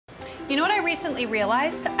You know what I recently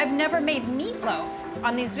realized? I've never made meatloaf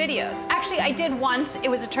on these videos. Actually, I did once. It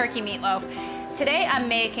was a turkey meatloaf. Today, I'm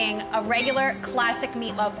making a regular classic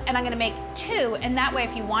meatloaf, and I'm gonna make two, and that way,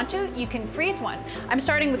 if you want to, you can freeze one. I'm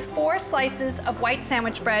starting with 4 slices of white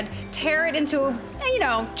sandwich bread. Tear it into, you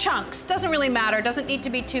know, chunks. Doesn't really matter, doesn't need to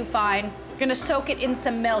be too fine. You're gonna soak it in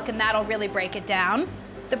some milk, and that'll really break it down.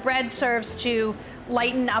 The bread serves to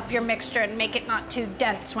lighten up your mixture and make it not too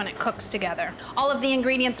dense when it cooks together. All of the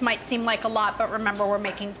ingredients might seem like a lot, but remember, we're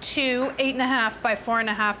making 2 8.5 by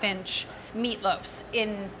 4.5 inch meatloafs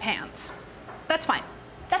in pans. That's fine.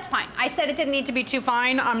 That's fine. I said it didn't need to be too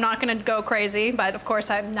fine. I'm not gonna go crazy, but of course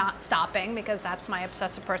I'm not stopping because that's my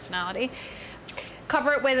obsessive personality.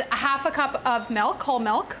 Cover it with 1/2 cup of milk, whole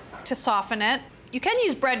milk, to soften it. You can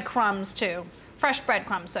use breadcrumbs too. Fresh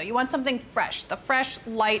breadcrumbs though. You want something fresh. The fresh,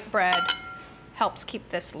 light bread helps keep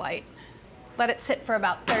this light. Let it sit for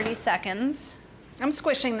about 30 seconds. I'm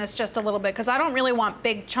squishing this just a little bit because I don't really want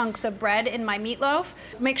big chunks of bread in my meatloaf.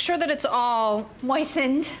 Make sure that it's all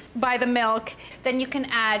moistened by the milk. Then you can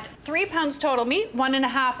add 3 pounds total meat,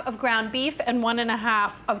 1.5 of ground beef, and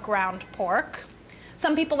 1.5 of ground pork.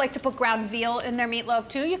 Some people like to put ground veal in their meatloaf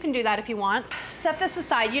too. You can do that if you want. Set this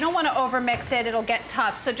aside. You don't want to overmix it. It'll get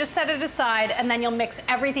tough. So just set it aside and then you'll mix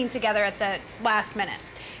everything together at the last minute.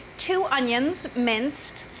 2 onions,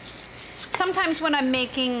 minced. Sometimes when I'm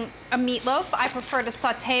making a meatloaf, I prefer to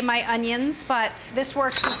saute my onions, but this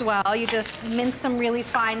works as well. You just mince them really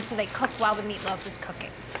fine so they cook while the meatloaf is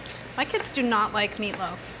cooking. My kids do not like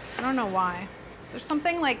meatloaf. I don't know why. Is there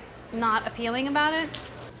something like not appealing about it?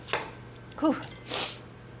 Whew.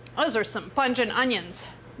 Those are some pungent onions.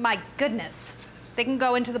 My goodness. They can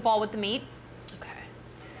go into the bowl with the meat.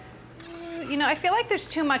 Okay. You know, I feel like there's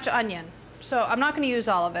too much onion. So I'm not gonna use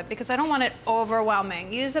all of it because I don't want it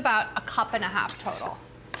overwhelming. Use about 1.5 cups total.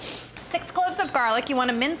 6 cloves of garlic, you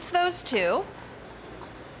wanna mince those too.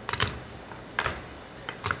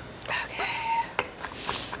 Okay.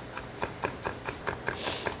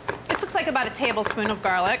 This looks like about 1 tablespoon of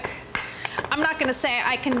garlic. I'm not gonna say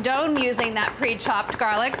I condone using that pre-chopped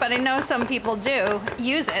garlic, but I know some people do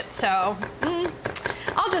use it, so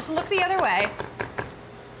I'll just look the other way.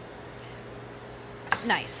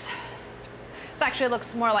 Nice. This actually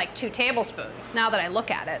looks more like 2 tablespoons now that I look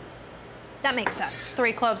at it. That makes sense.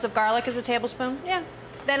 3 cloves of garlic is a tablespoon, yeah.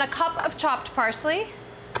 Then 1 cup of chopped parsley.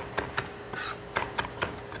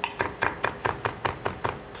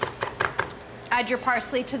 Add your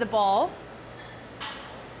parsley to the bowl.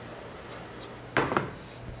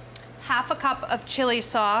 1/2 cup of chili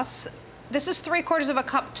sauce. This is 3/4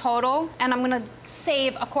 cup total, and I'm gonna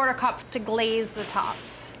save 1/4 cup to glaze the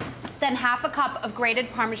tops. Then 1/2 cup of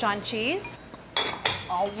grated Parmesan cheese.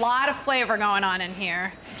 A lot of flavor going on in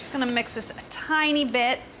here. I'm just gonna mix this a tiny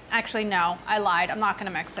bit. Actually, no, I lied. I'm not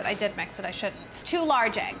gonna mix it. I did mix it, I shouldn't. 2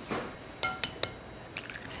 large eggs.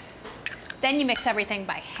 Then you mix everything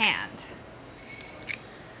by hand.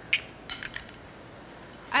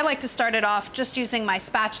 I like to start it off just using my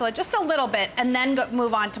spatula, just a little bit, and then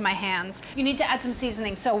move on to my hands. You need to add some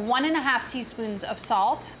seasoning. So 1.5 teaspoons of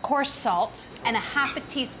salt, coarse salt, and 1/2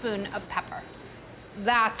 teaspoon of pepper.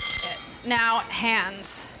 That's it. Now,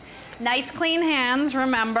 hands. Nice clean hands,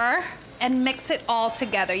 remember, and mix it all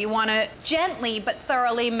together. You wanna gently but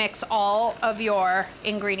thoroughly mix all of your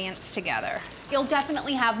ingredients together. You'll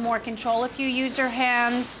definitely have more control if you use your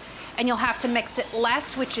hands, and you'll have to mix it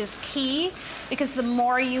less, which is key, because the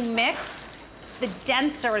more you mix, the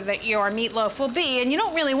denser that your meatloaf will be, and you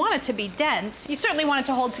don't really want it to be dense. You certainly want it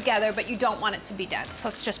to hold together, but you don't want it to be dense.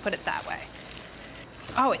 Let's just put it that way.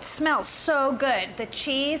 Oh, it smells so good. The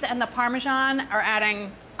cheese and the Parmesan are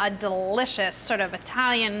adding a delicious sort of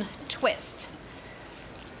Italian twist.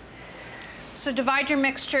 So divide your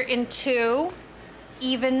mixture into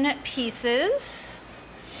even pieces.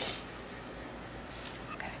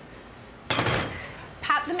 Okay.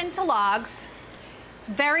 Pat them into logs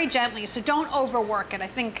very gently, so don't overwork it. I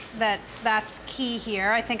think that that's key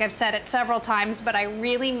here. I think I've said it several times, but I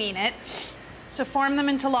really mean it. So form them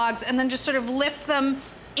into logs and then just sort of lift them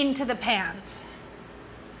into the pans.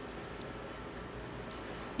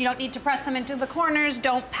 You don't need to press them into the corners,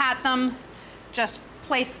 don't pat them, just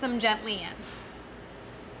place them gently in.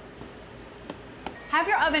 Have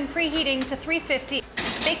your oven preheating to 350.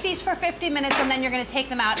 Bake these for 50 minutes and then you're gonna take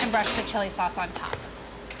them out and brush the chili sauce on top.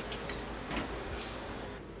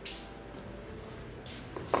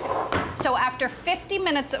 So after 50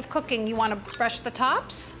 minutes of cooking, you wanna brush the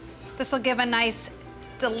tops. This will give a nice,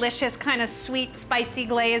 delicious, kind of sweet, spicy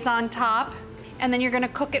glaze on top. And then you're gonna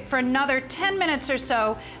cook it for another 10 minutes or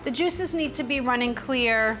so. The juices need to be running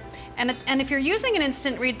clear And if you're using an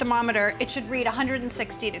instant read thermometer, it should read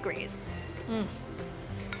 160 degrees.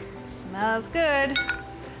 Smells good.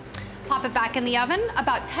 Pop it back in the oven,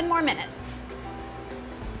 about 10 more minutes.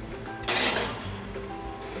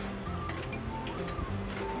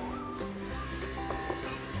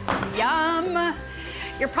 Yum.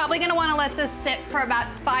 You're probably gonna wanna let this sit for about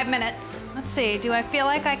 5 minutes. Let's see, do I feel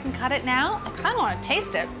like I can cut it now? I kinda wanna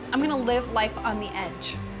taste it. I'm gonna live life on the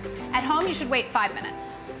edge. At home, you should wait 5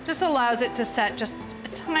 minutes. Just allows it to set just a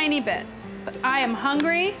tiny bit. But I am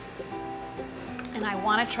hungry, and I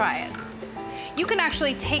wanna try it. You can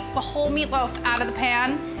actually take the whole meatloaf out of the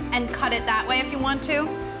pan and cut it that way if you want to.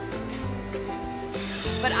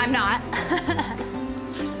 But I'm not,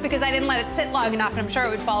 because I didn't let it sit long enough and I'm sure it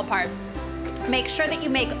would fall apart. Make sure that you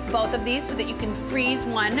make both of these so that you can freeze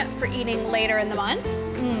one for eating later in the month.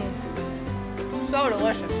 So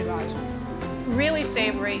delicious, you guys. Really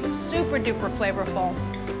savory, super duper flavorful.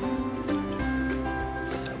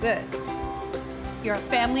 So good. Your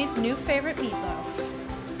family's new favorite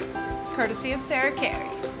meatloaf, courtesy of Sarah Carey.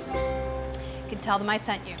 You can tell them I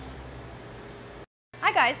sent you.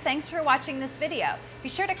 Hi guys, thanks for watching this video. Be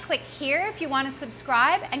sure to click here if you want to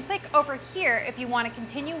subscribe and click over here if you want to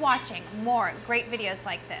continue watching more great videos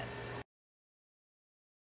like this.